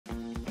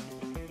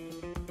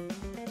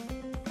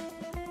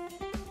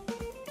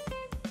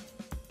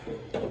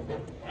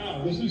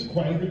This is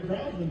quite the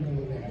crowd in the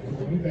middle of the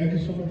afternoon. Thank you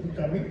so much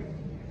for coming.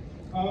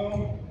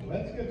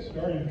 Let's get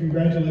started.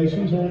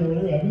 Congratulations on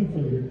earlier, Evan, for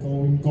your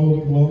Golden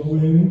Globe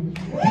win.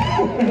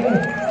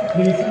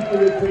 Niecy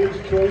for your Critics'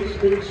 Choice,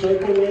 Critics'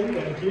 Circle win.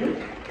 Thank you.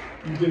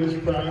 You did us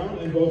proud,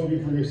 and both of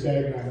you for your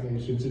SAG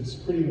nominations. It's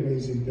pretty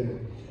amazing thing.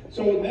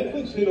 So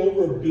Netflix hit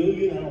over 1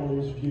 billion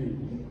hours viewed.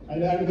 I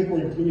don't think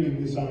we're including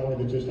this hour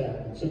that just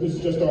happened. So this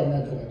is just on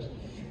Netflix.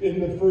 In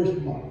the first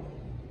month,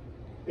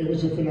 it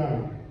was a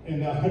phenomenon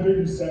in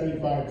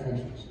 175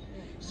 countries.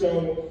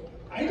 So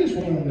I just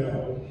want to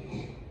know,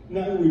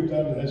 now that we've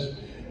done this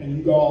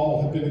and you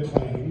all have been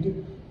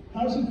acclaimed,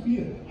 how does it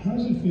feel? How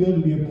does it feel to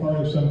be a part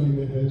of something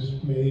that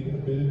has made a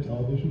bit of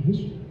television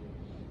history?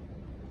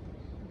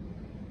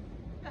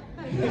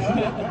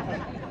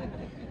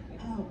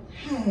 Oh,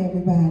 hi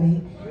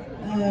everybody,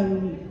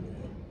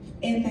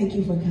 and thank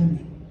you for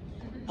coming.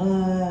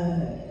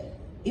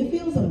 It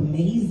feels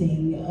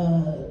amazing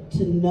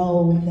to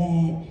know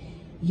that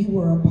you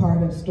were a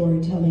part of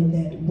storytelling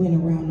that went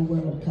around the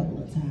world a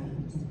couple of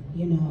times,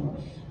 you know,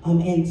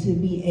 and to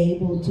be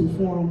able to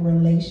form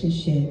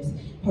relationships,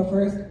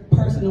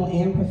 personal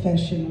and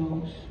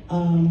professional,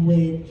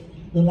 with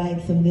the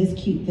likes of this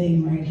cute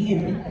thing right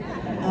here.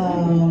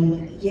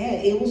 Yeah,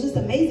 it was just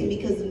amazing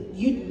because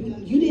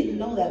you didn't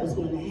know that was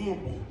going to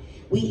happen.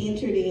 We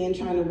entered in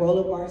trying to roll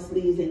up our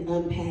sleeves and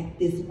unpack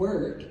this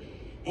work.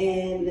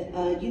 And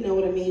you know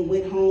what I mean,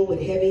 went home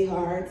with heavy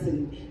hearts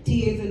and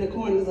tears in the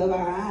corners of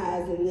our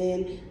eyes, and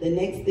then the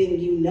next thing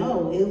you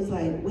know, it was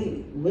like,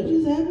 wait, what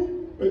just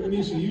happened? But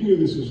Niecy, you knew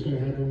this was going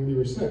to happen when you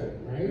were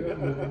 7, right?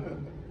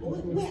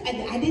 Well,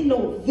 I didn't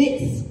know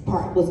this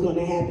part was going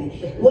to happen.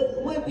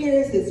 What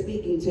Paris is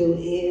speaking to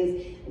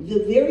is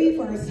the very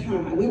first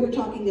time we were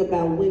talking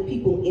about when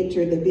people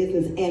enter the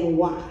business and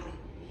why.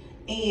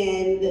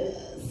 And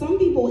some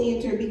people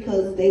enter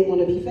because they want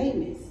to be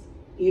famous.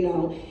 You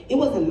know, it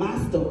wasn't my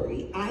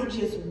story. I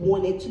just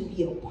wanted to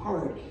be a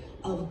part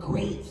of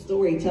great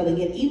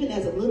storytelling. And even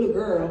as a little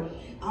girl,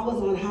 I was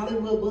on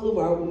Hollywood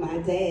Boulevard with my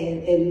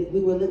dad, and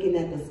we were looking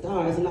at the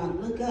stars, and I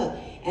look up,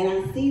 and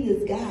I see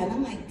this guy, and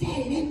I'm like,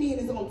 Daddy, that man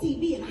is on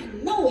TV, and I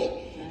know it.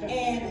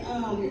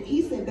 And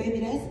he said, baby,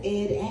 that's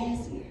Ed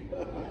Asner.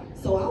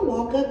 So I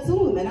walk up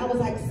to him, and I was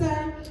like,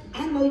 sir,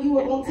 I know you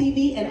were on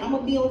TV, and I'm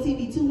going to be on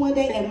TV too one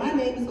day, and my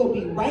name is going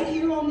to be right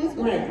here on this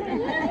ground.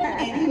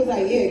 And he was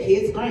like, yeah,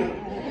 kid's ground.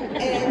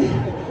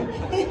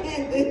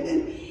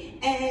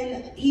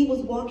 And he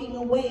was walking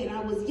away, and I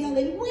was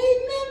yelling,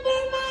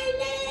 remember my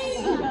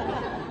name!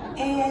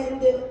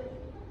 And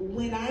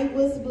when I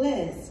was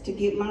blessed to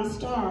get my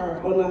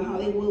star on the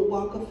Hollywood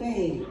Walk of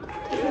Fame,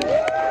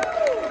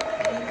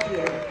 thank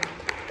you.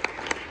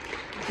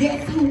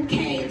 Guess who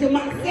came to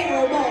my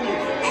ceremony?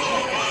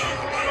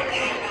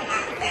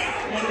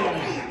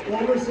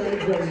 Former SAG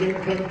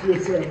president come to your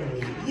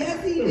ceremony.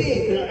 Yes, he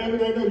did. Now,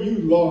 Evan, I know you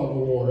love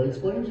awards.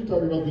 Why don't you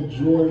talk about the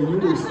joy you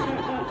receive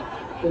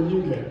when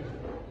you get?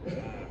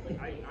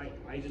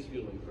 I just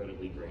feel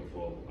incredibly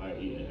grateful.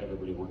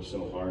 Everybody worked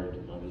so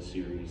hard on this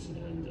series,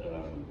 and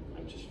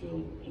I just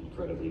feel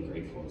incredibly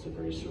grateful. It's a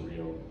very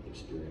surreal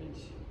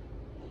experience.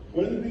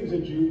 One of the things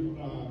that you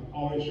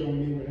always show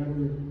me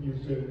whenever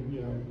you've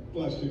been,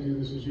 blessed to do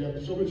this is you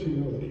have so much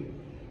humility.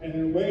 And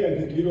in a way, I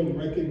think you don't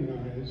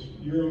recognize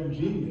your own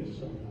genius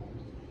sometimes.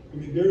 I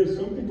mean, there is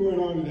something going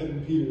on in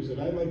Evan Peters that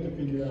I'd like to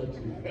figure out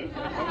tonight.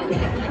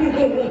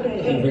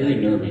 I'm very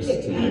nervous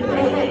tonight.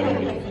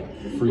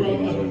 I'm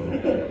freaking out.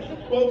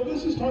 Well,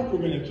 let's just talk for a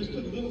minute. Just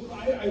a little.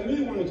 I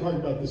really want to talk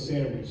about the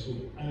sandwich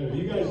scene. I know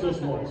you guys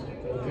just watched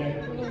it,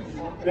 okay?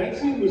 That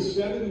scene was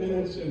 7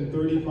 minutes and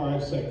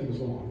 35 seconds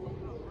long.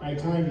 I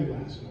timed it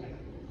last night.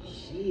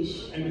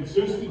 Sheesh. And it's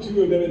just the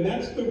two of them, and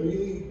that's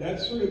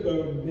sort of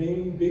the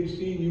main big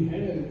scene you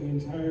had in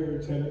the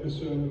entire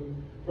 10-episode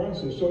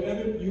process. So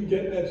Evan, you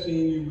get that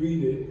scene, you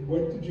read it.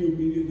 What did you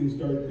immediately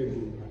start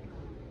thinking about?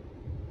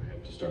 I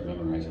have to start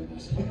memorizing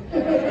this.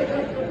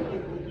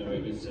 No,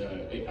 it was.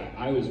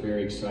 I was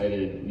very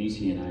excited.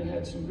 Niecy and I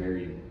had some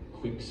very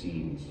quick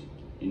scenes,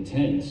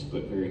 intense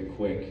but very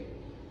quick.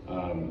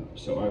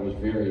 So I was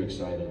very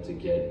excited to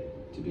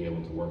be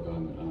able to work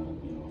on a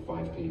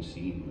 5-page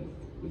scene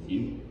with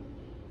you.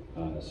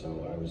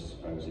 So I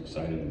was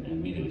excited and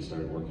immediately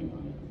started working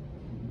on it.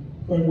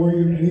 But were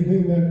you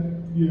anything that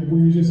were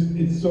you just,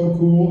 it's so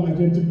cool, I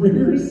get to bring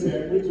her a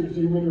sandwich or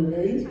she win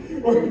remains?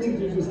 Or did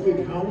you just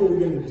think, how are we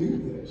going to do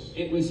this?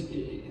 It was,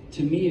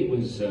 to me, it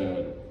was,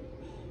 the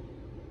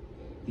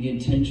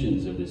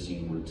intentions of the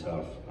scene were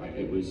tough.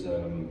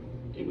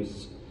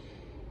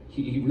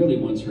 He really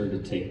wants her to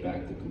take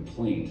back the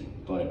complaint,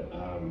 but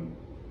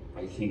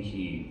I think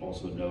he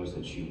also knows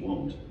that she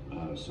won't.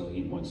 So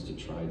he wants to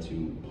try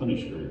to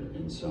punish her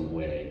in some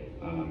way.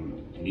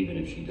 And even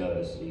if she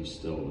does, he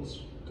still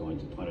is going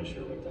to punish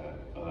her with that.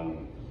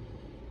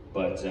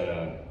 But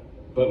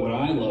what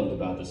I loved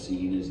about the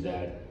scene is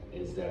that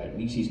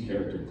Niecy's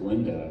character,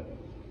 Glenda,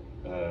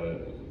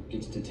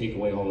 gets to take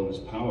away all of his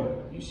power.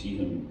 You see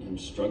him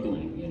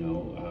struggling,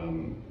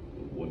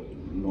 what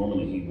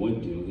normally he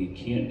would do, he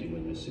can't do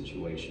in this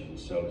situation.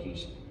 So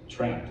he's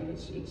trapped, and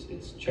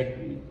it's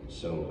checkmate.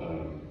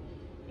 So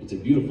it's a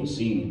beautiful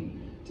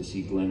scene to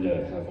see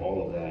Glenda have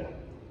all of that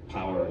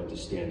power to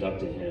stand up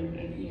to him,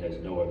 and he has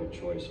no other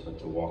choice but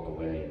to walk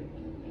away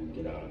and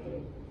get out of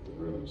the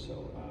room.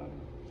 So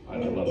I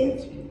love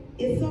that scene.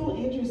 It's so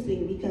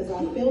interesting because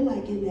I feel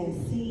like in that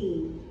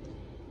scene,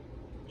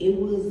 it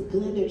was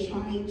Glenda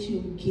trying to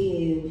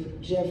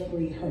give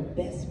Jeffrey her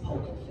best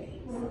poker face.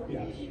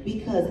 Yeah.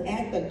 Because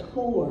at the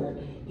core,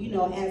 you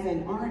know, as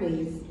an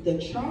artist, the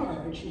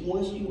charge,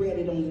 once you read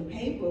it on the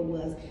paper,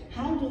 was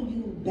how do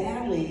you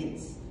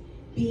balance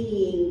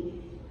being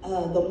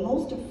the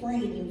most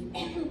afraid you've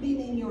ever been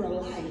in your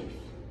life,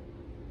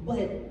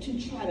 but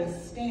to try to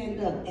stand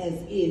up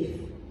as if,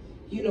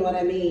 you know what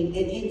I mean?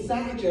 And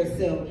inside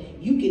yourself,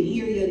 you can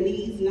hear your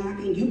knees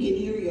knocking, you can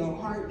hear your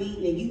heart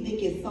beating, and you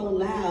think it's so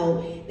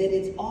loud that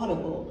it's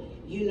audible,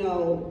 you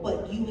know,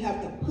 but you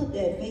have to put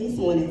that face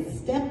on and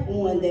step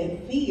on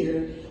that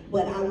fear.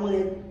 But I want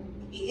to,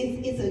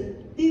 it's a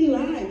thin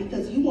line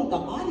because you want the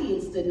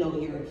audience to know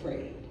you're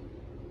afraid.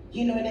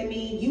 You know what I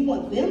mean? You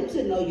want them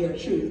to know your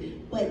truth,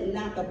 but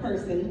not the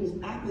person who's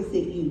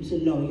opposite you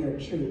to know your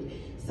truth.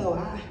 So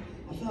I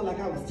felt like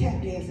I was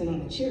tap dancing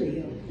on a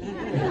Cheerio.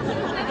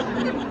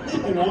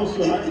 And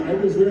also, I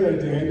was there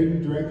that day. I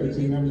didn't direct that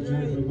scene. I was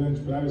Jennifer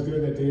Lynch, but I was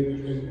there that day,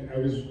 and I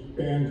was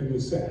banned from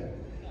the set.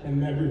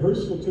 And that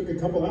rehearsal took a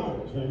couple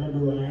hours. I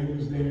remember Ryan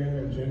was there,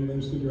 and Jen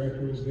Lynch, the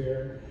director, was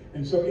there.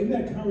 And so in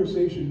that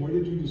conversation, what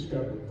did you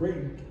discover?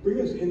 Bring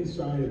us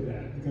inside of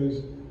that,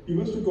 because you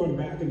must have gone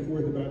back and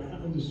forth about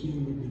how the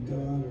scene would be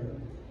done. Or...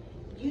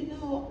 You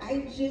know,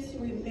 I just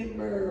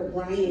remember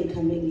Ryan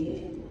coming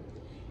in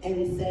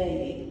and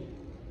saying,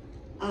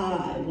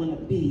 I want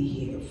to be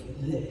here for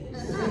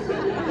this.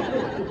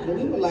 And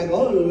we were like,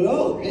 oh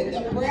Lord,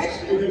 the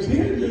pressure. Because he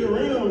hadn't been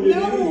around.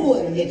 No,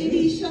 and then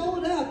he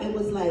showed up and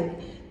was like,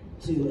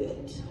 do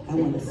it. I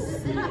want to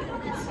see it.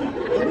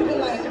 And we were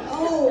like,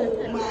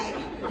 oh my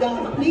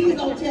God, please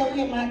don't tell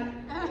him I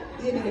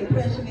did an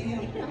impression of him.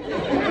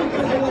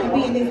 I want to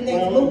be in this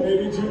next movie.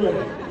 Maybe too late.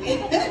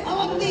 I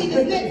want to be in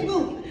this next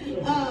movie.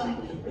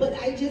 But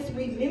I just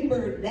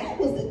remember that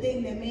was the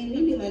thing that made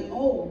me be like,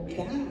 oh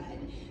God.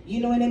 You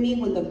know what I mean?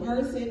 When the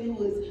person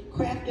who has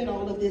crafted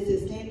all of this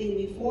is standing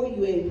before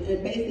you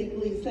and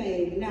basically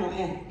saying, now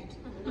act.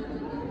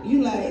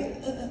 You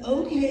like,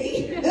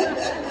 okay.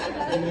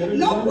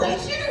 No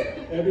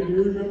pressure. Evan, do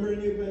you remember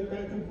any of that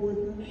back and forth?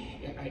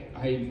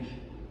 I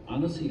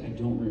honestly, I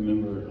don't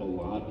remember a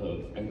lot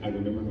of, I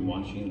remember him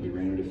watching it. We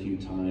ran it a few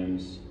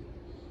times.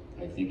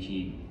 I think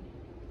he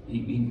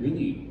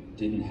really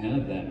didn't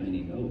have that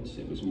many notes.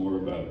 It was more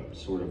about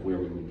sort of where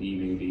we would be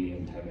maybe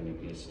and having it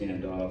be a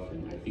standoff.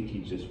 And I think he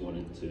just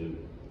wanted to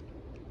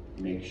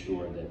make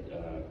sure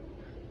that,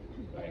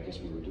 I guess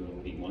we were doing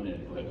what he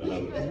wanted,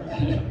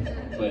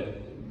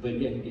 but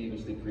yeah, he gave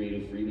us the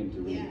creative freedom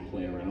to really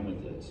play around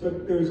with it. So.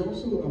 But there's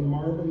also a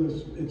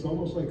marvelous, it's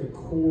almost like a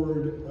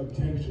chord of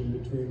tension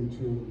between the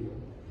two of you.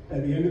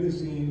 At the end of the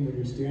scene, when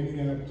you're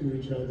standing up to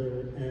each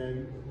other,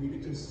 and we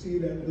could just see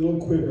that little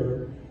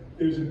quiver,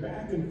 there's a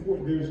back and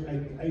forth, I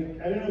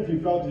don't know if you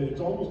felt it,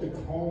 it's almost a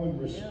call and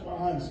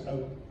response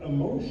of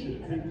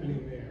emotion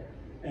happening there.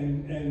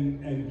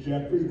 And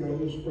Jeffrey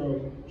goes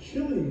from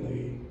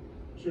chillingly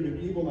sort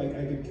of evil, like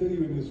I could kill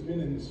you in this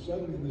minute, and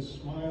suddenly the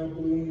smile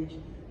blooms,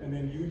 and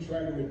then you try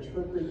to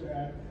interpret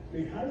that. I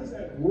mean, how does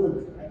that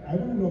work? I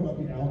want to know about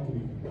the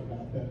alchemy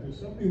about that. There's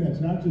something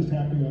that's not just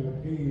happening on the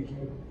page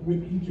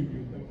with each of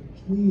you, but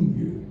between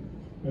you.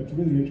 That's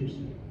really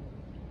interesting.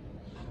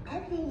 I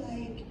feel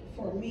like,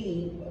 for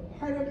me,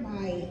 part of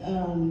my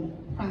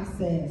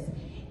process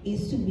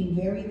is to be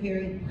very,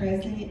 very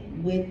present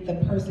with the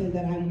person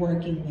that I'm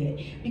working with.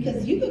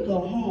 Because you could go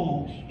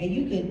home and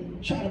you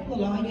could try to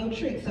pull all your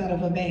tricks out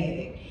of a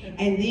bag,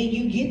 and then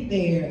you get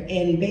there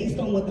and based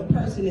on what the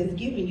person is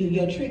giving you,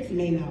 your tricks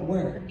may not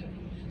work.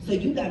 So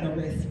you gotta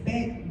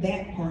respect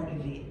that part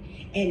of it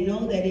and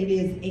know that it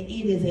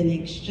is an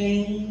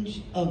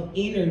exchange of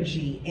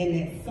energy, and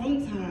that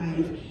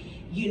sometimes,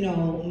 you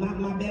know,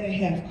 my better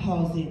half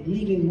calls it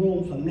leaving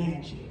room for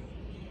magic.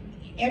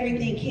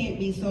 Everything can't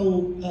be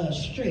so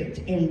strict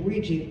and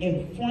rigid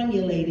and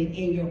formulated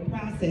in your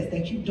process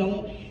that you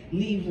don't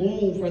leave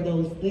room for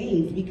those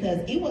things, because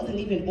it wasn't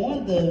even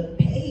on the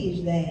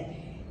page that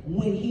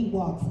when he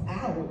walks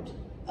out,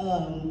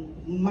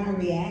 my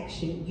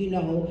reaction, you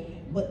know,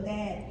 but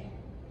that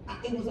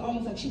it was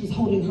almost like she was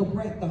holding her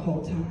breath the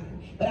whole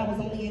time. But I was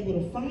only able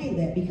to find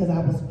that because I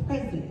was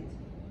present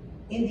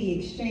in the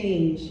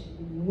exchange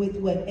with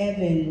what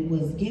Evan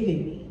was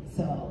giving me,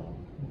 so.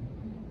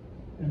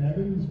 And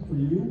Evan, for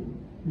you,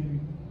 I mean,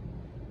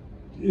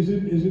 is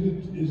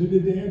it a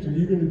dance, or are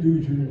you going to do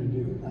what you're going to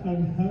do? How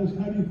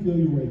do you feel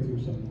your way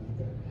through something like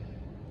that?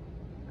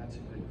 That's a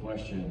good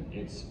question.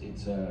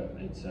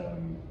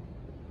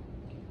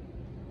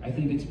 I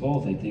think it's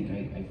both. I think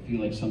I feel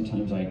like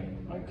sometimes I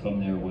come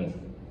there with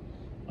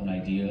an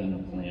idea and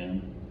a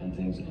plan and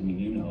things. I mean,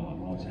 you know,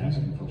 I'm always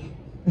asking for.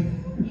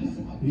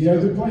 He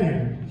has a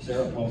plan.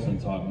 Sarah Paulson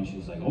taught me, she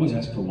was like, always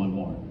ask for one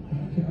more.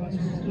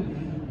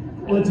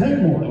 Or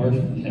 10 more. Or,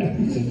 yeah,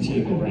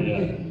 15 more,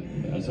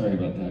 yeah. Sorry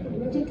about that.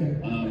 That's okay.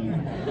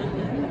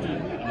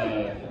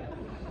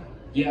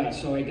 Yeah,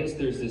 so I guess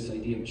there's this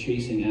idea of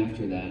chasing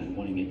after that and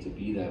wanting it to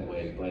be that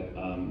way, but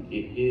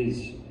it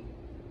is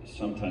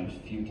sometimes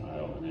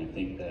futile, and I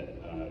think that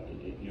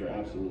you're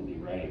absolutely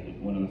right.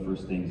 One of the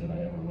first things that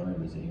I ever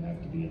learned is that you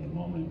have to be in the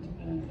moment,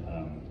 and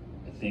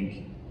I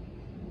think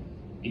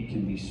it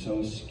can be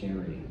so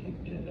scary.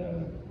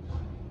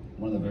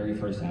 One of the very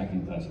first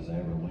acting classes I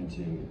ever went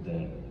to,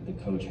 the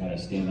coach had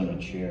us stand on a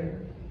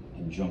chair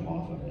and jump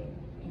off of it,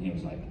 and he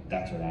was like,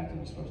 "That's what acting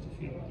is supposed to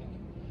feel like."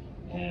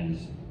 And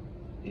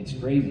it's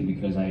crazy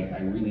because I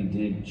really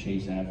did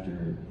chase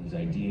after these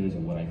ideas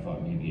of what I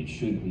thought maybe it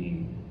should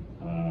be,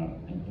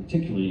 and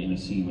particularly in a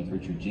scene with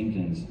Richard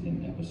Jenkins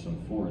in episode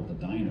 4 at the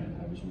diner.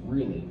 I was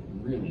really,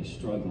 really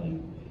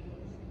struggling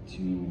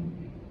to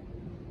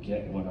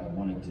get what I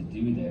wanted to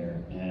do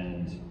there,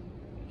 and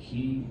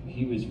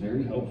he was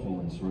very helpful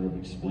in sort of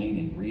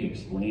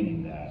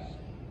re-explaining that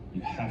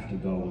you have to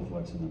go with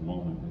what's in the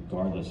moment,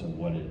 regardless of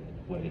what it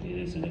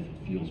is, and if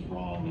it feels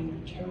wrong and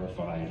you're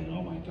terrified and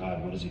oh my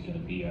God, what is it going to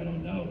be? I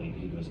don't know.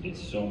 He goes, it's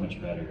so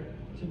much better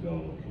to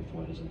go with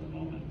what is in the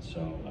moment.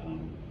 So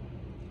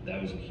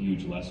that was a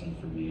huge lesson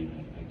for me,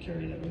 and I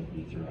carry that with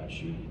me throughout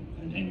shooting.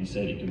 And he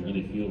said it can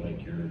really feel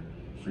like you're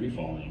free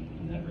falling,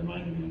 and that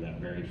reminded me of that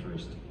very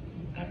first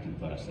acting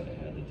class that I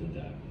had that did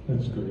that.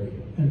 That's great.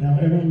 And now,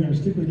 Evan, I'm going to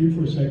stick with you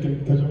for a second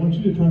because I want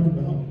you to talk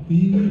about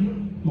the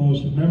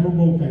most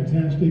memorable,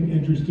 fantastic,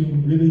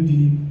 interesting, really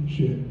deep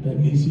shit that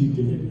Niecy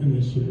did in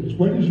this series.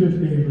 What is your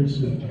favorite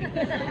scene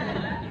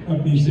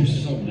of Niecy?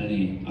 There's so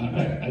many.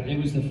 It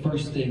was the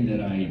first thing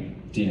that I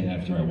did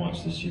after I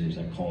watched the series.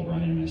 I called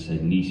Ryan and I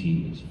said,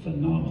 "Niecy is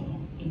phenomenal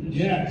in this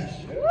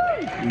series."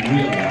 Really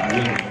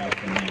phenomenal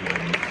in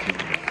this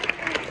series.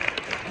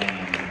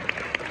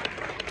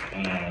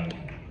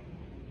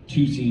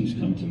 Two scenes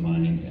come to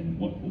mind, and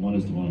one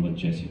is the one with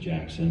Jesse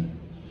Jackson,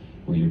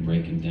 where you're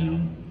breaking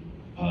down.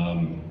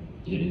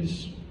 It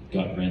is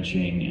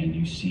gut-wrenching, and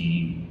you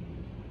see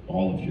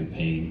all of your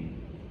pain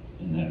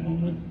in that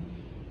moment.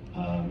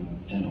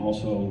 And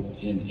also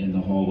in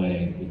the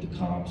hallway with the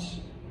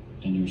cops,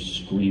 and you're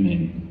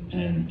screaming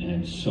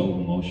and so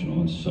emotional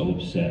and so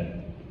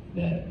upset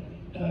that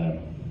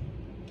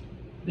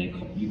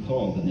you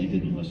called and they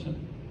didn't listen.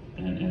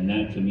 And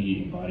that, to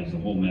me, embodies the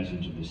whole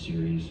message of the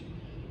series.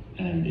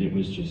 And it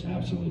was just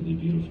absolutely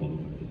beautiful the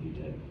work that you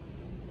did.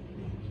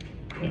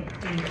 Yeah.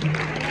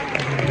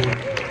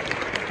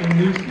 And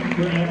Niecy,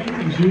 for Evan,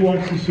 as you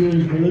watch the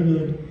series,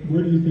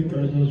 where do you think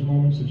are those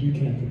moments that you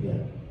can't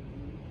forget?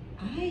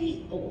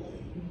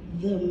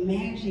 The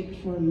magic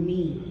for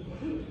me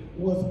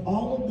was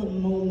all of the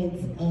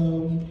moments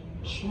of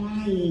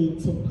trying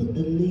to put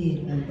the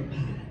lid on the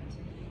pot.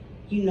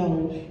 You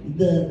know,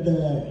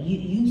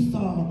 you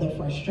saw the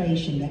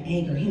frustration, the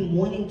anger, him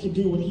wanting to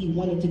do what he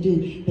wanted to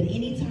do. But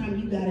anytime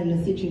you got in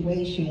a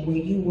situation where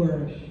you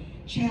were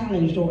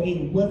challenged or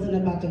it wasn't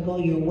about to go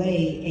your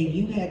way and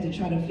you had to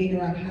try to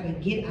figure out how to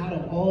get out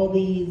of all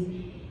these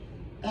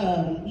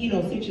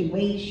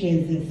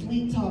situations and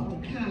sweet talk to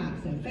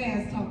cops and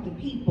fast talk to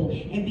people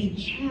and be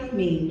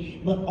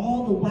charming, but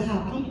all the while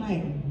I'm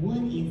like, what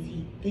is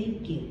he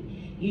thinking?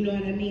 You know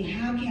what I mean?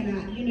 How can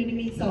I, you know what I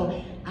mean?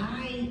 So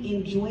I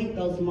enjoyed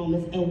those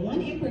moments, and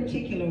one in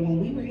particular, when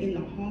we were in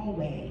the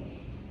hallway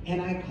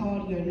and I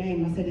called your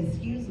name, I said,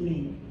 excuse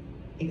me,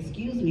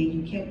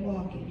 you kept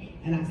walking.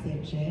 And I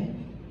said, Jeff,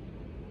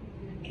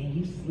 and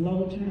you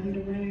slow turned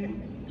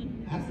around.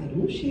 I said,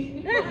 oh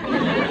shit.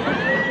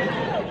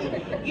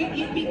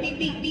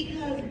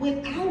 Because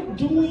without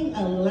doing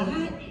a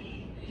lot,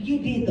 you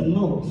did the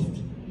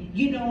most.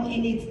 You know,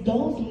 and it's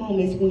those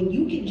moments when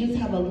you can just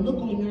have a look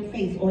on your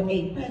face or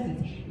a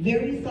presence.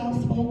 Very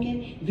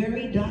soft-spoken,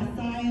 very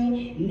docile,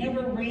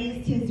 never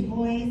raised his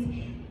voice.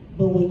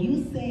 But when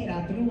you said,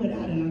 I threw it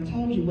out and I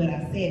told you what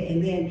I said,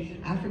 and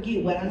then I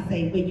forget what I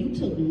say, but you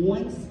took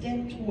one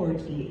step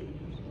towards me.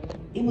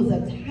 It was a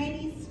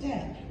tiny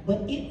step,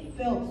 but it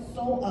felt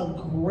so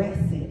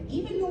aggressive,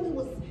 even though it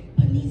was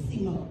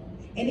panissimo.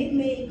 And it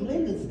made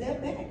Glenda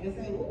step back and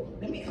say, oh,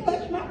 let me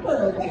clutch my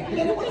pearls back.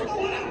 What's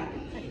going on?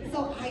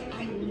 So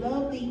I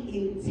love the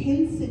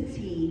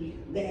intensity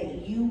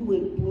that you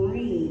would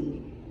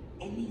bring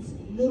and these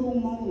little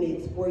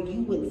moments where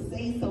you would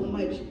say so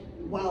much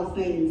while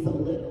saying so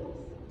little.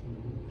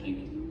 Thank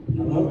you.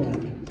 I love that.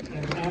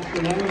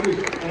 And I was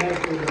just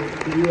asking,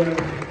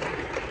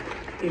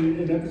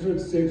 in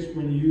episode 6,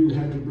 when you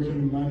had to bring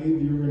the money,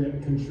 you were going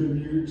to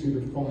contribute to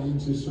the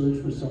fund to search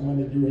for someone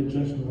that you had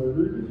just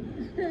murdered.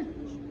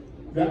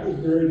 That was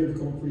very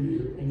difficult for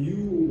you, and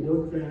you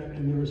worked that,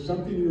 and there was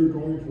something you were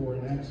going for,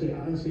 and actually,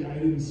 honestly, I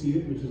didn't see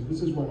it,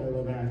 this is why I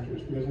love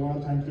actors, because a lot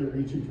of times they're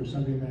reaching for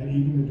something that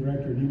even the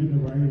director and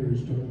even the writers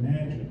don't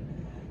imagine.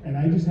 And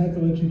I just had to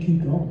let you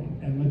keep going,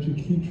 and let you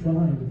keep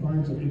trying to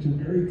find something. It's a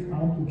very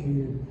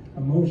complicated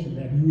emotion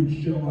that you would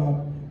show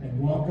up and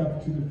walk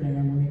up to the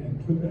family and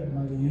put that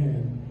money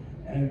in,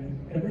 and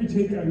every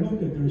take I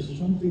looked at, there was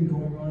something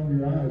going on in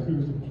your eyes. There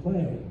was a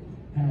play.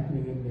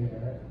 happening in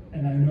there,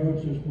 and I know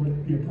it's just what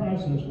your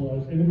process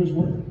was, and it was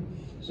worth it.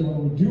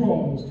 So do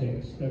all those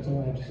takes. That's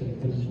all I have to say,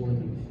 because it's worth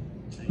it.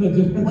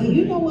 Well,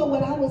 you know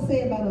what I would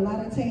say about a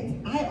lot of takes?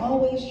 I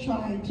always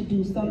try to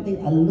do something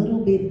a little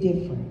bit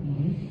different.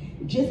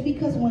 Mm-hmm. Just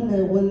because when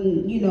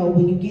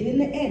you get in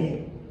the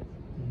edit,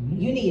 mm-hmm.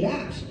 you need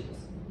options.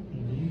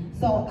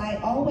 So I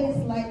always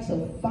like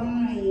to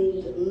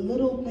find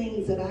little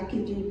things that I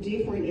can do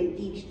different in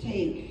each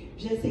take,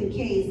 just in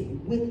case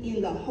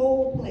within the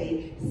whole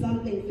play,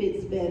 something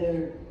fits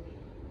better,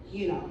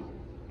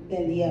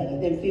 than the other,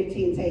 than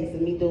 15 takes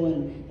of me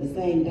doing the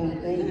same damn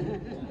thing.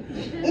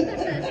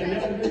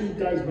 And I know you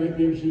guys might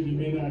be interested, you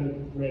may not have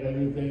read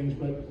other things,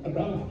 but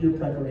about your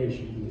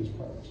preparation for these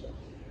parts.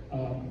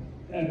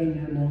 Evan,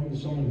 you're known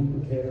as someone who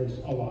prepares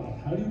a lot.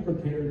 How do you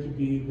prepare to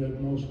be the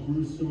most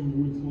gruesome,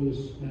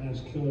 ruthless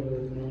mass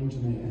killer known to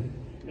man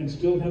and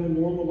still have a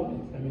normal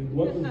life? I mean,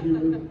 what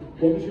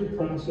was your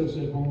process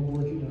at home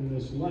working on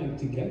this like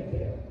to get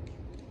there?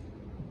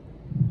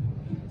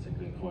 That's a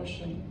good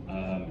question.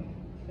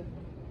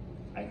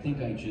 I think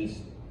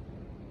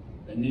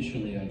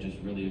initially I just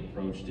really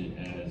approached it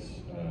as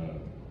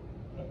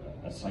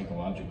a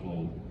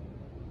psychological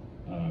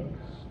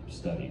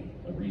study,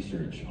 a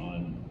research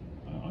on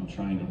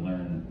trying to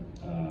learn.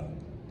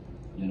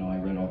 I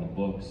read all the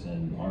books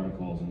and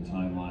articles and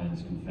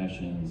timelines,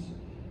 confessions,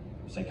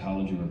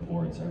 psychology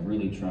reports. I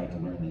really tried to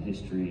learn the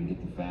history and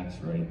get the facts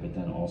right, but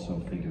then also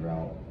figure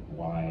out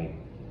why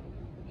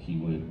he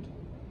would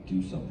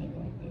do something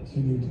like this.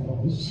 Can you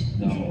tell us?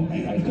 No,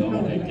 I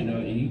don't.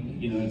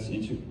 It's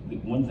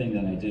interesting. One thing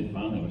that I did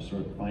find that was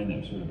sort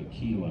of a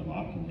key to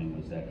unlocking him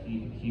was that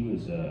he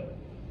was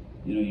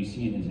you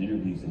see in his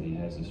interviews that he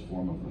has this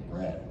form of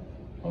regret.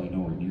 Probably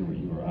nowhere near what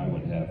you or I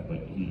would have, but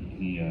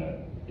he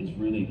is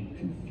really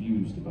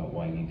confused about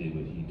why he did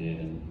what he did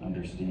and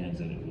understands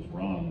that it was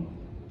wrong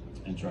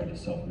and tried to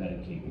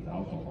self-medicate with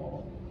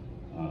alcohol,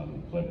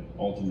 but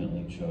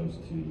ultimately chose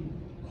to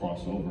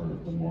cross over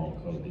the moral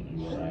code that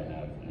you or I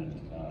have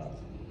and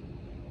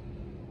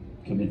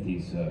commit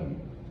these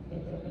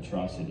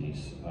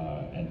atrocities.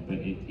 But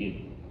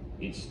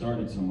it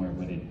started somewhere,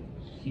 but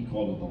he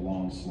called it the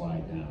long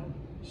slide down.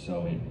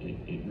 So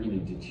it really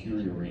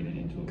deteriorated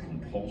into a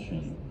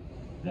compulsion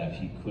that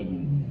he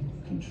couldn't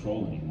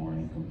control anymore,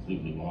 and he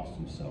completely lost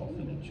himself,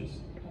 and it just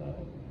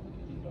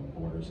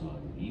borders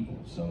on evil.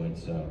 So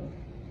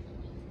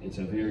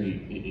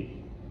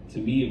to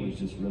me it was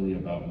just really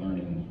about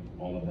learning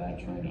all of that,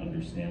 trying to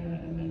understand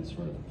that, and then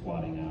sort of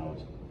plotting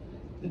out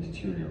the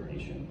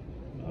deterioration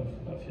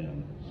of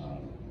him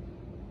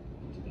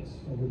into this.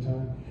 Over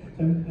time.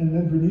 And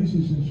then for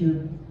Niecy, since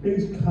you're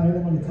based kind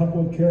of on a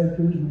couple of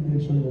characters, we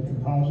made sort of a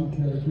composite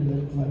character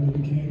that Glenda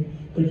became,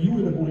 but you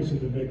were the voice of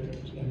the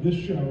victims. And this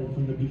show,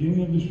 from the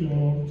beginning of the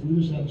show through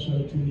this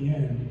episode to the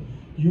end,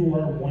 you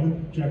are one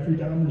of Jeffrey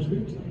Dahmer's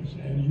victims,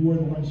 and you are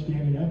the one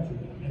standing up for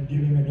them and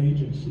giving them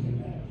agency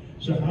in that.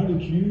 So how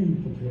did you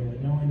prepare,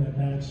 knowing that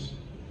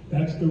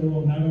that's the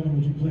role not only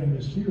would you play in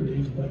the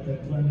series, but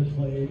that Glenda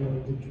played,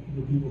 or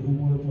the people who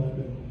were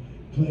Glenda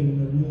played in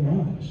their real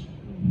lives?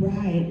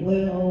 Right.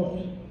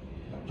 Well,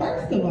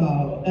 first of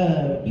all,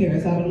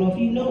 Paris, I don't know if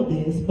you know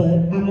this, but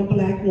I'm a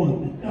black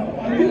woman.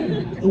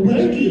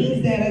 Which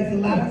means that a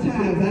lot of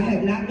times I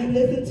have not been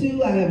listened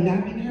to, I have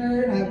not been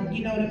heard,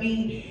 you know what I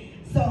mean?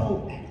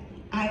 So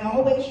I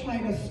always try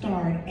to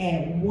start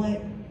at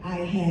what I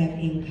have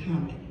in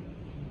common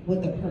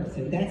with the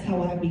person. That's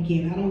how I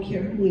begin. I don't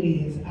care who it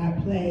is I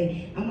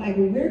play. I'm like,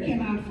 well, where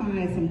can I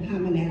find some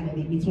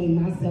commonality between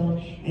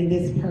myself and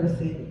this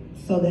person,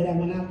 so that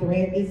when I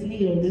thread this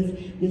needle,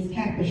 this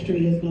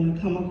tapestry is going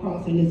to come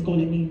across, and it's going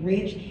to be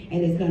rich,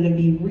 and it's going to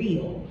be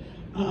real.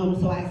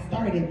 So I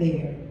started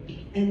there.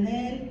 And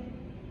then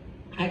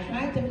I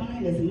tried to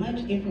find as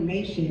much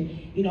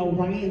information.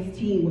 Ryan's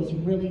team was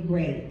really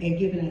great at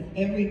giving us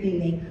everything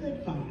they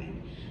could find.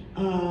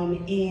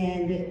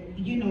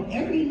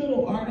 Every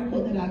little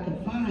article that I could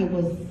find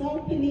was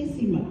so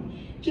finissimo.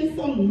 Just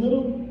some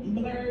little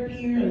blurb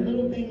here, a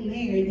little thing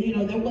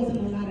there. There wasn't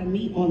a lot of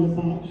meat on the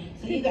bone.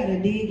 So you got to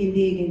dig and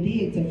dig and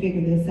dig to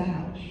figure this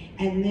out.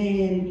 And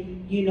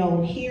then,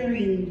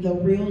 hearing the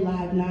real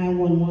live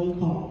 911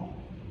 call,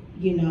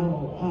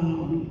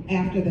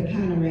 after the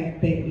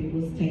Conrad baby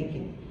was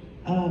taken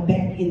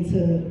back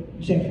into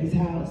Jeffrey's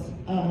house,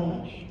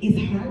 it's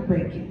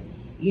heartbreaking,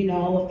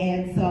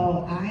 And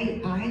so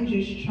I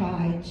just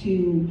try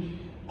to,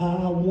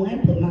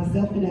 one, put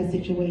myself in that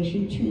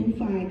situation, two,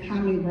 find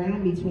common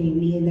ground between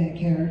me and that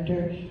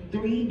character,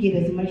 three, get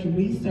as much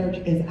research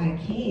as I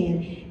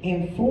can,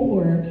 and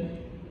four,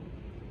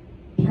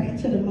 pray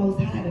to the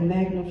Most High to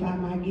magnify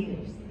my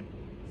gifts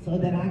so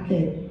that I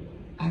could,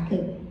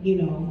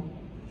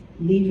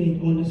 leave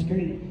it on the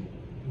screen.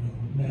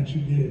 Well, that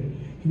you did.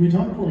 Can we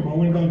talk for a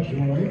moment about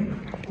joy?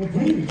 Well,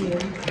 please,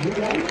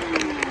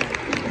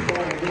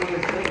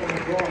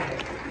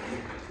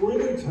 were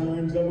there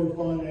times that were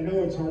fun? I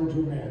know it's hard to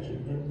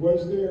imagine, but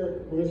was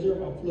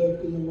there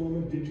uplift in the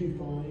moment? Did you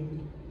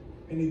find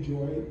any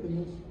joy in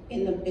this?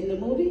 In the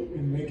movie?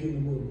 In making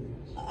the movie.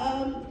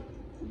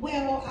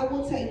 Well, I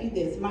will tell you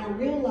this. My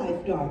real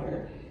life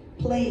daughter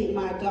played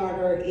my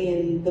daughter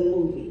in the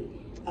movie.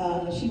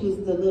 She was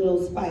the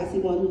little spicy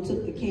one who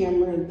took the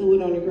camera and threw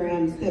it on the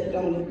ground and stepped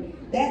on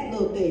it. That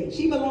little thing,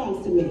 she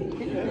belongs to me.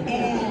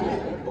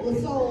 And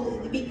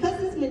so, because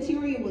this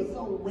material was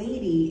so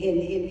weighty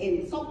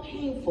and so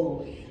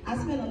painful, I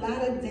spent a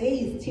lot of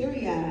days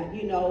teary-eyed,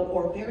 you know,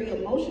 or very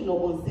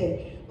emotional on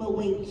set. But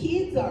when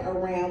kids are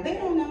around, they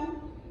don't know.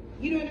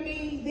 You know what I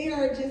mean? They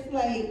are just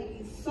like,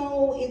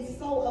 it's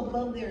so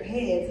above their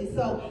heads. And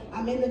so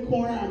I'm in the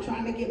corner, I'm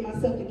trying to get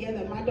myself together.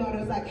 And my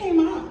daughter's like, hey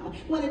mom,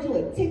 want to do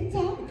a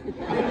TikTok?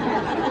 Girl,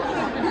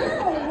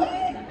 what?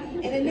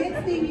 And the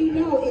next thing you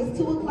know, it's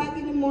 2 o'clock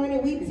in the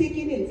morning, we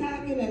ticking and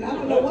talking, and I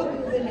don't know what we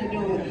was in there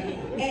doing.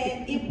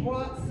 And it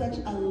brought such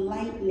a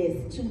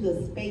lightness to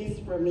the space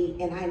for me,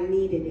 and I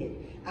needed it.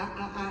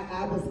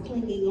 I was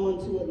clinging on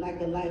to it like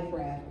a life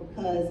raft,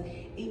 because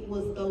it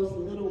was those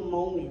little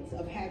moments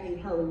of having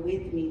her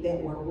with me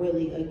that were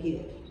really a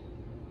gift.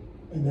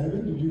 And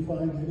Evan, did you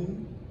find any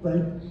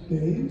bright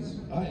days?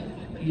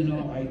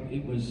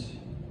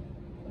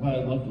 I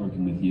loved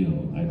working with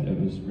you. It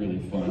was really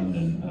fun,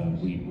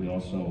 and we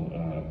also,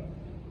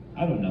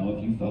 I don't know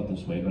if you felt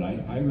this way, but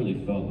I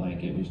really felt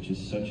like it was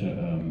just such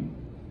a,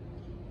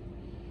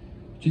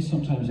 just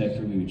sometimes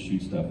after we would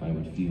shoot stuff, I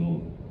would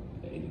feel,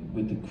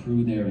 with the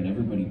crew there and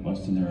everybody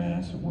busting their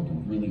ass and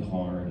working really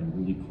hard and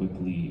really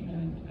quickly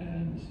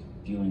and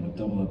dealing with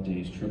double up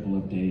days, triple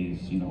up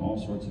days, you know, all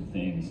sorts of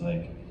things.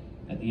 Like,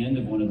 at the end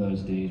of one of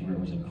those days where it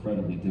was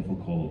incredibly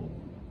difficult,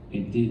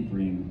 it did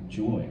bring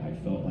joy. I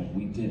felt like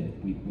we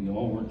did. We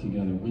all worked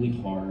together really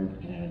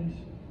hard, and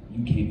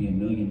you gave me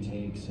 1,000,000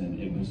 takes, and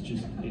it was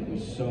just, it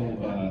was so,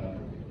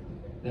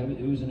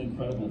 it was an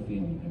incredible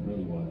feeling. It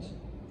really was.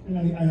 And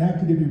I have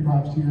to give you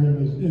props here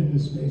in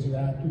this space of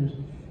actors,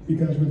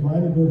 because with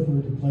Ryder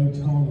Burford, who played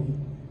Tony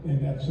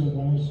in episode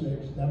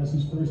 106, that was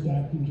his first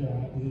acting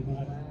job.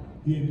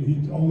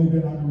 He'd only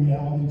been on a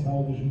reality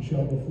television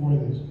show before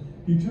this.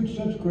 You took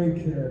such great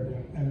care of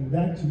him, and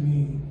that to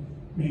me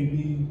made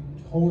me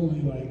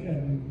totally like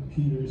Evan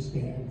Peters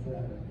stand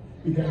forever.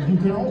 Because you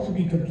can also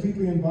be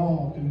completely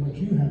involved in what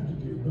you have to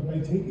do, but by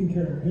taking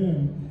care of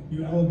him,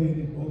 you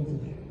elevated both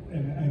of you.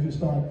 And I just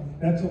thought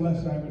that's a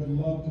lesson I would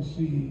love to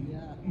see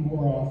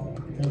more often,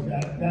 because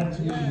that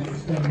to me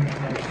is something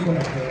and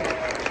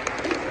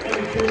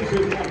it changed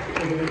his life.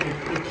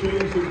 It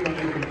changed his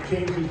life, it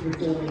changed his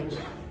performance,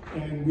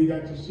 and we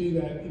got to see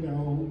that, you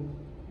know,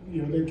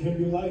 there can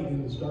be light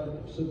in this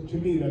darkness. So to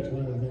me, that's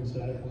one of the things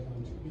that I held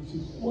on to.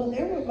 Well,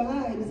 there were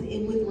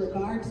vibes with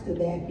regards to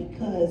that,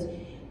 because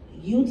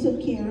you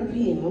took care of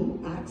him,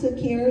 I took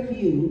care of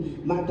you,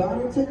 my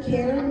daughter took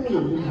care of me.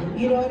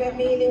 You know what I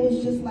mean? It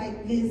was just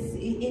like this,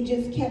 it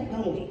just kept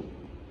going.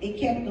 It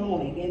kept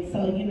going. And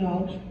so, you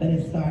know, but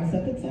it starts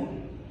at the top.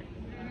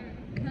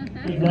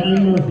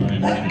 Ryan Murphy.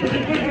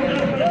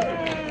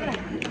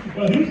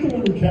 Well, he's the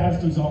one who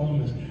cast us all in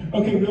this.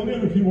 Okay, we only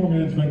have a few more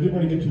minutes, but I did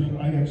want to get to,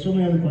 I have so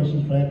many other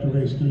questions, but I have to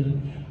race through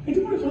them. I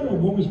do want to talk about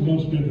what was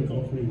most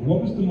difficult for you.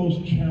 What was the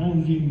most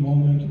challenging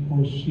moment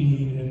or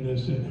scene in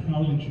this, and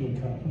how did you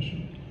accomplish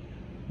it?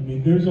 I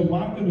mean, there's a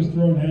lot that was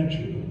thrown at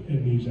you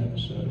in these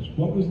episodes.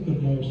 What was the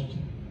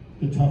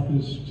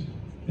toughest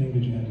thing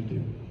that you had to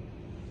do?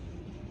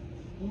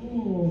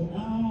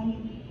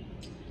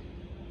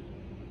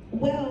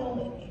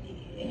 Well,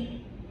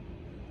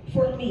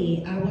 for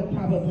me, I would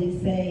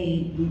probably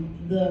say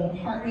the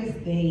hardest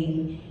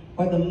thing,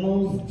 or the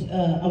most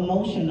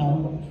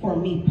emotional for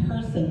me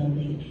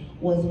personally,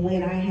 was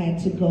when I had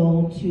to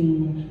go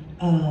to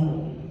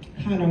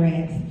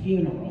Conrad's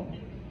funeral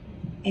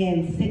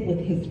and sit with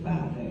his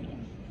father.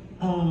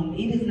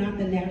 It is not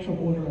the natural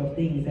order of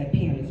things that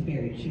parents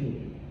bury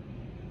children.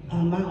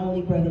 My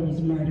only brother was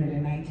murdered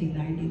in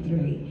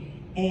 1993,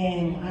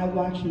 and I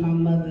watched my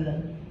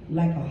mother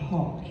like a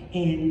hawk,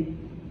 and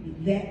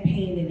that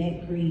pain and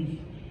that grief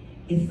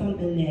is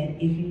something that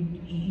if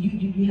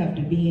you have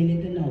to be in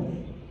it to know it.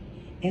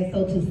 And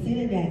so to sit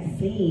in that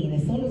scene,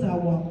 as soon as I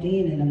walked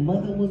in and the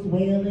mother was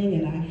wailing,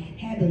 and I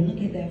had to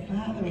look at that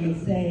father and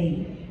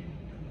say,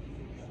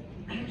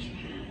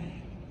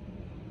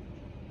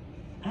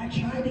 I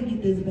tried to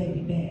get this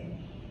baby back,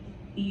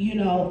 you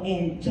know,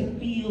 and to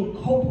feel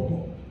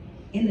culpable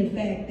in the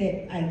fact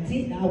that I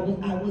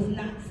was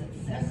not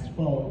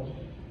successful.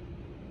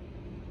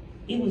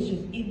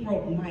 It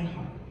broke my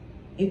heart.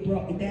 It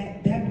broke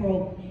that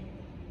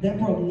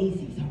broke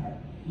Niecy's heart.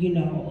 You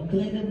know,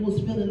 Glenda was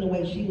feeling the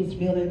way she was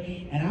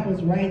feeling, and I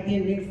was right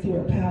there next to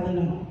her piling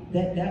on.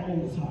 That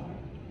one was hard.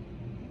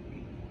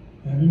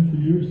 Evan, for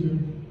you, is there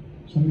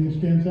something that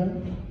stands out?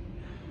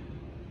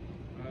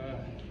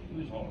 It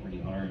was all pretty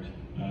hard,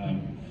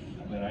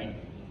 but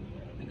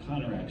the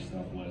Conrack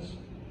stuff was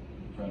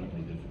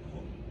incredibly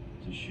difficult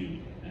to shoot,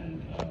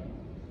 and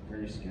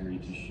very scary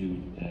to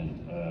shoot,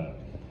 and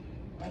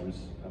I was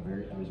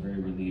very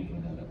relieved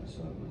when that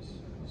episode was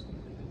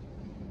completed.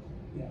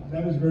 Yeah,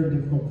 that was very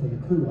difficult for the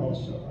crew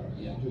also.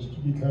 Yeah.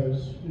 Just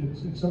because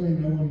it's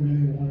something no one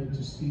really wanted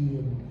to see,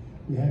 and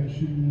we had to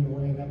shoot it in a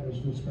way that was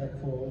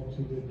respectful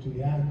to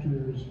the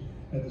actors.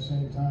 At the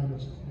same time,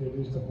 it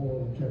is the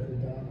horror of Jeffrey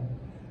Dahmer.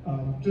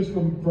 Just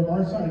from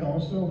our side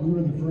also, we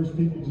were the first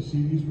people to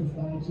see these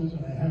performances,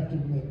 and I have to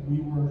admit,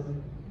 we were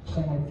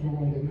somewhat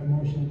floored and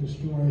emotionally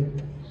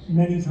destroyed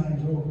many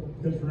times over.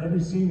 Because for every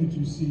scene that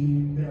you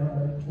see, there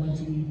are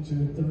 20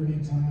 to 30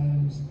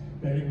 times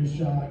that it was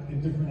shot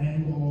in different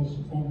angles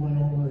over and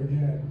over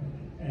again.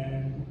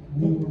 And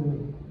we were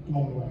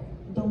blown away.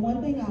 The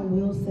one thing I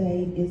will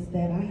say is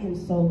that I am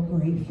so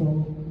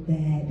grateful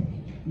that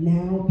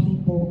now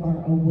people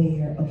are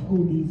aware of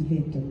who these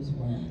victims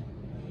were.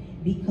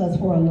 Because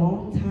for a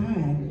long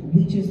time,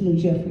 we just knew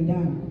Jeffrey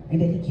Dahmer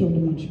and that he killed a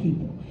bunch of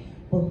people.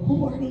 But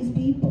who are these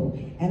people?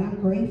 And I'm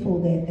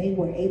grateful that they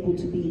were able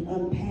to be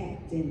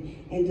unpacked and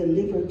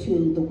delivered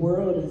to the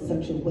world in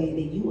such a way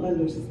that you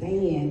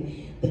understand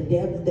the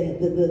depth,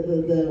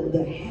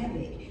 the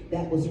havoc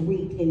that was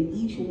wreaked in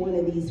each one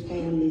of these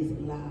families'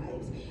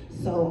 lives.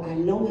 So I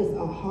know it's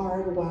a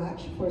hard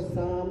watch for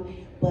some,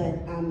 but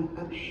I'm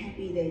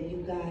happy that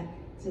you got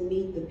to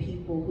meet the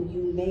people who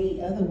you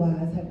may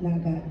otherwise have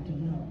not gotten to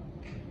know.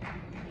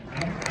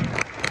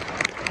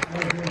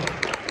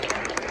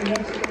 And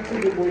that's a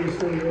good way to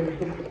say it.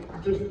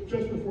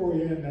 Just before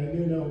we end, I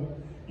do know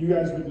you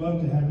guys would love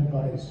to have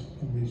advice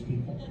from these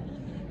people.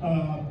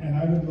 And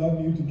I would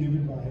love you to give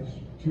advice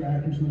to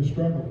actors who are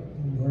struggling,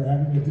 who are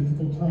having a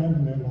difficult time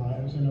in their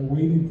lives and are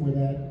waiting for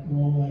that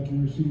role like you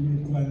received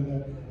with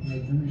Glenda and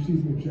like you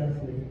received with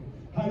Jeffrey.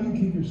 How do you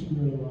keep your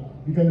spirit alive?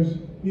 Because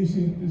you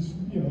see,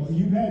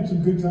 you've had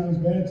some good times,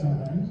 bad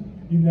times.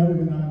 You've never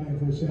been nominated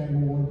for a SAG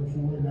Award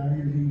before, and now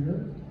you're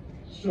here.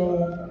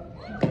 So,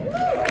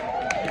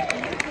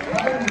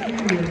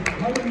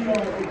 how do you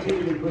all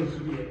continue to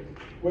persevere?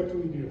 What do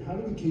we do? How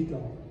do we keep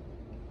going?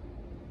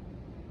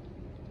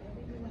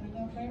 You want to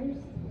go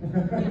first? You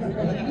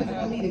just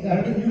want me to go.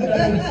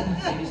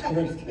 Ladies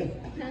first.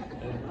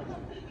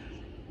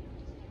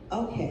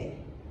 Okay.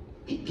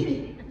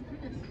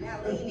 Now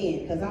lean in,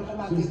 because I'm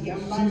about to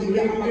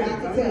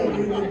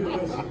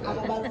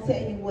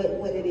tell you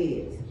what it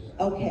is.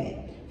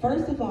 Okay.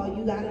 First of all,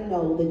 you got to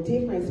know the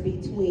difference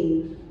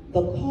between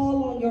the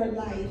call on your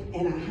life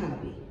and a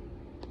hobby.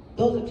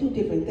 Those are two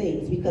different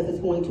things because it's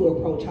going to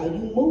approach how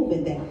you move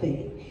in that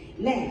thing.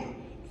 Now,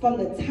 from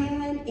the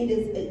time it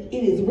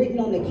is written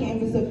on the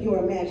canvas of your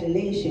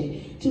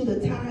imagination to the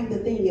time the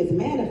thing is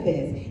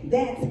manifest,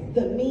 that's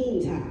the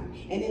meantime.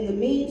 And in the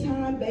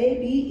meantime,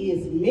 baby,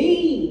 it's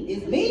mean.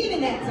 It's mean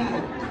in that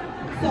time.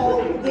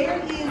 So there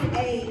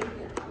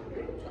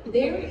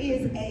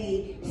is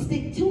a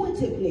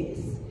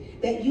stick-to-itiveness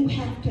that you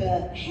have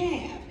to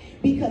have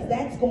because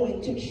that's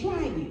going to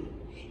try you.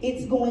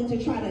 It's going to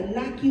try to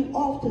knock you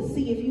off to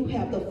see if you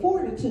have the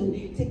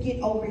fortitude to get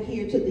over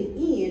here to the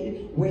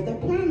end where the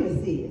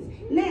promise is.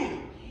 Now,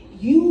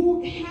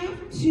 you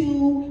have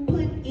to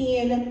put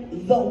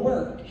in the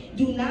work.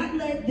 Do not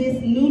let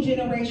this new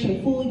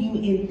generation fool you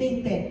and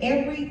think that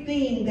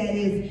everything that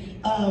is,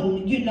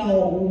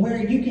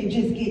 where you can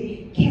just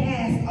get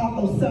cast off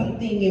of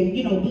something and,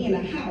 be in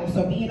a house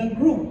or be in a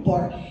group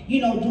or,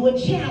 do a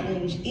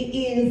challenge. It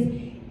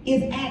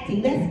is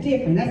acting. That's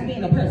different. That's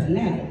being a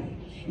personality.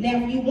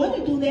 Now, if you want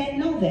to do that,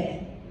 know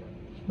that.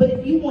 But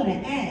if you want to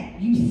act,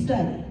 you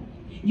study.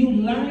 You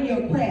learn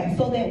your craft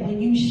so that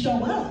when you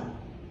show up,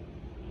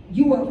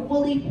 you are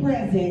fully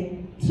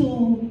present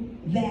to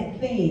that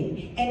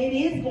thing. And it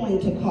is going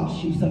to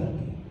cost you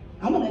something.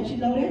 I'm going to let you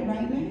know that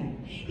right now.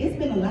 It's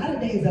been a lot of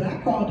days that I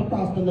crawled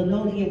across the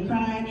linoleum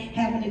crying,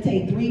 having to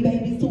take 3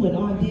 babies to an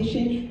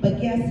audition. But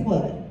guess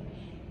what?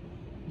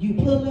 You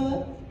pull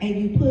up and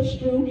you push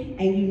through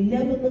and you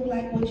never look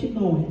like what you're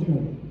going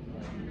through.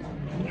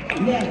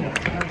 Never.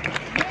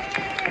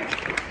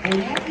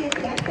 And that's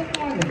the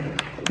formula.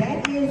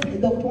 That is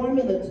the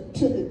formula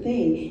to the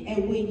thing.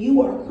 And when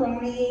you are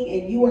crying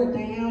and you are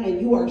down and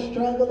you are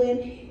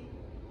struggling,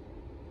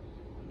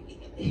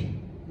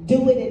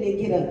 do it and then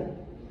get up.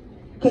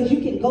 Because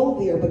you can go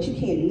there, but you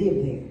can't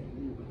live there.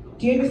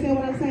 Do you understand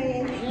what I'm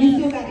saying? You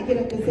still got to get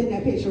up and send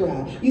that picture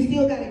out. You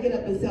still got to get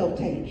up and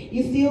self-tape.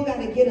 You still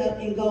got to get up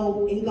and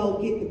go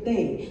get the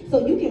thing.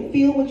 So you can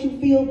feel what you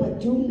feel,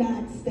 but do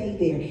not stay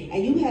there.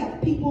 And you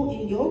have people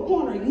in your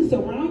corner. You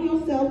surround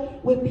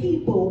yourself with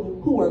people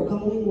who are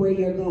going where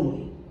you're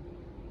going.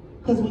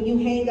 Because when you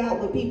hang out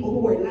with people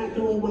who are not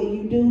doing what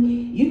you do,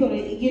 you're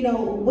going to,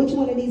 which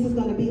one of these is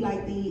going to be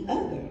like the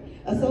other?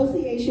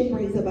 Association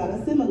brings about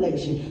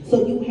assimilation.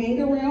 So you hang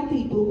around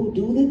people who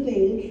do the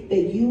thing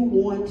that you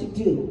want to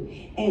do.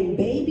 And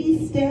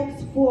baby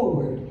steps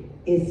forward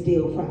is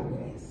still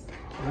progress.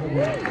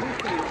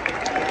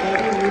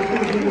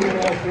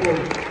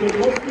 There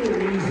must be a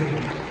reason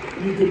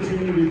you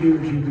continue to do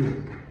what you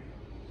do.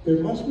 There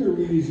must be a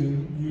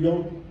reason you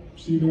don't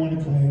want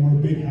to claim a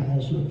big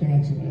house or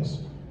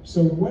fanciness.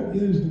 So what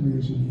is the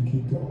reason you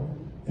keep going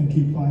and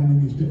keep finding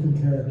these different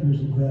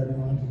characters and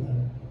grabbing onto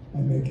them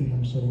and making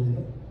them so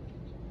real?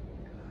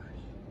 Gosh,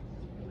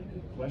 that's a really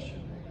good question.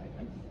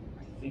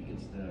 I think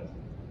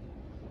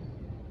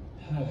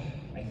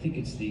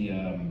it's the,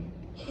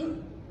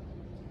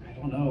 I don't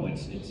don't know,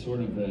 it's sort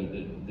of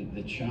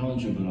the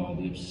challenge of it all,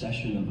 the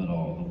obsession of it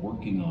all, the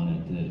working on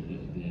it,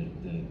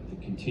 the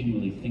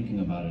continually thinking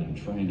about it and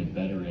trying to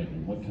better it,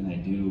 and what can I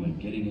do, and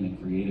getting in a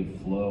creative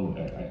flow.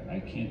 I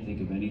can't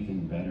think of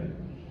anything better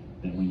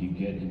than when you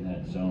get in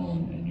that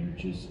zone and you're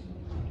just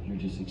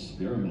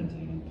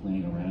experimenting and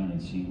playing around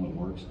and seeing what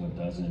works, what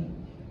doesn't,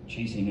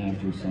 chasing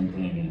after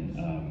something and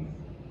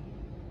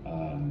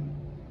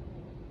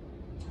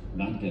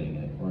not getting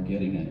it or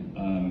getting it.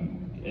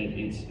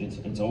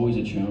 It's always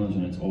a challenge,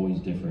 and it's always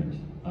different.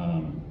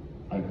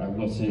 I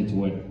will say it's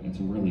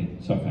a really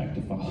tough act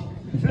to follow.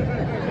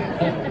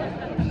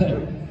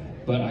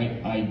 but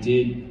I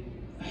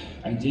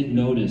did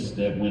notice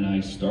that when I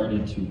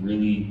started to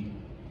really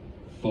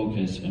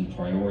focus and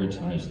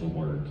prioritize the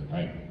work.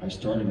 I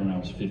started when I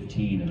was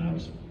 15, and I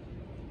was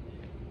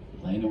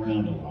playing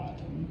around a lot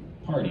and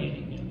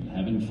partying and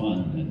having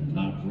fun and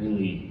not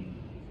really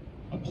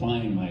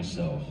applying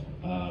myself.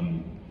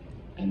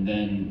 And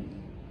then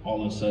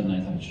all of a sudden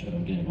I thought, shit,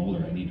 I'm getting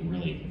older, I need to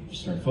really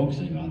start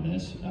focusing on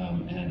this.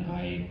 And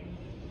I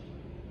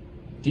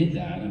did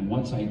that, and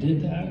once I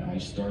did that, I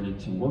started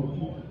to work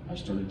more. I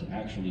started to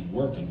actually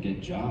work and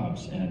get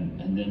jobs, and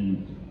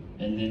then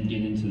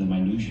get into the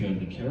minutia of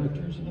the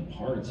characters and the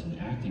parts and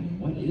acting.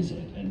 What is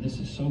it? And this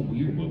is so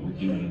weird what we're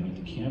doing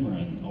with the camera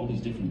and all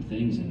these different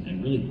things,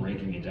 and really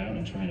breaking it down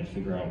and trying to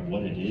figure out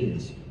what it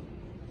is.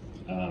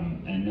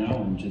 And now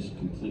I'm just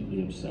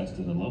completely obsessed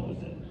and in love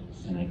with it,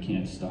 and I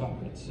can't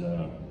stop.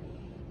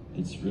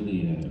 It's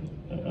really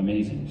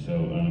amazing.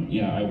 So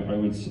yeah, I would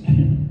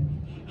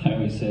I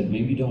always said,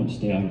 maybe don't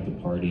stay out at the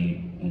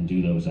party and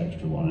do those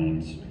extra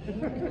lines.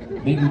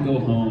 Maybe go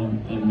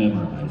home and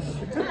memorize.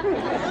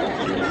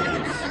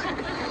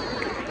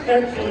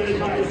 Excellent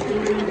advice, I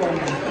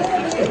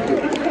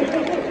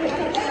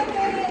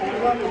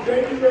love it.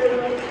 Thank you very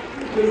much,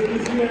 Ms.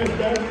 Niecy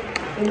Nash-Betts,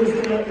 and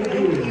Mr. Jeffrey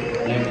Dahmer.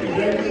 Thank you.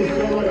 Thank you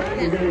so much for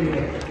being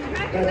here.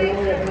 That's all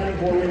we have time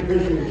for. We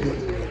appreciate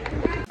you.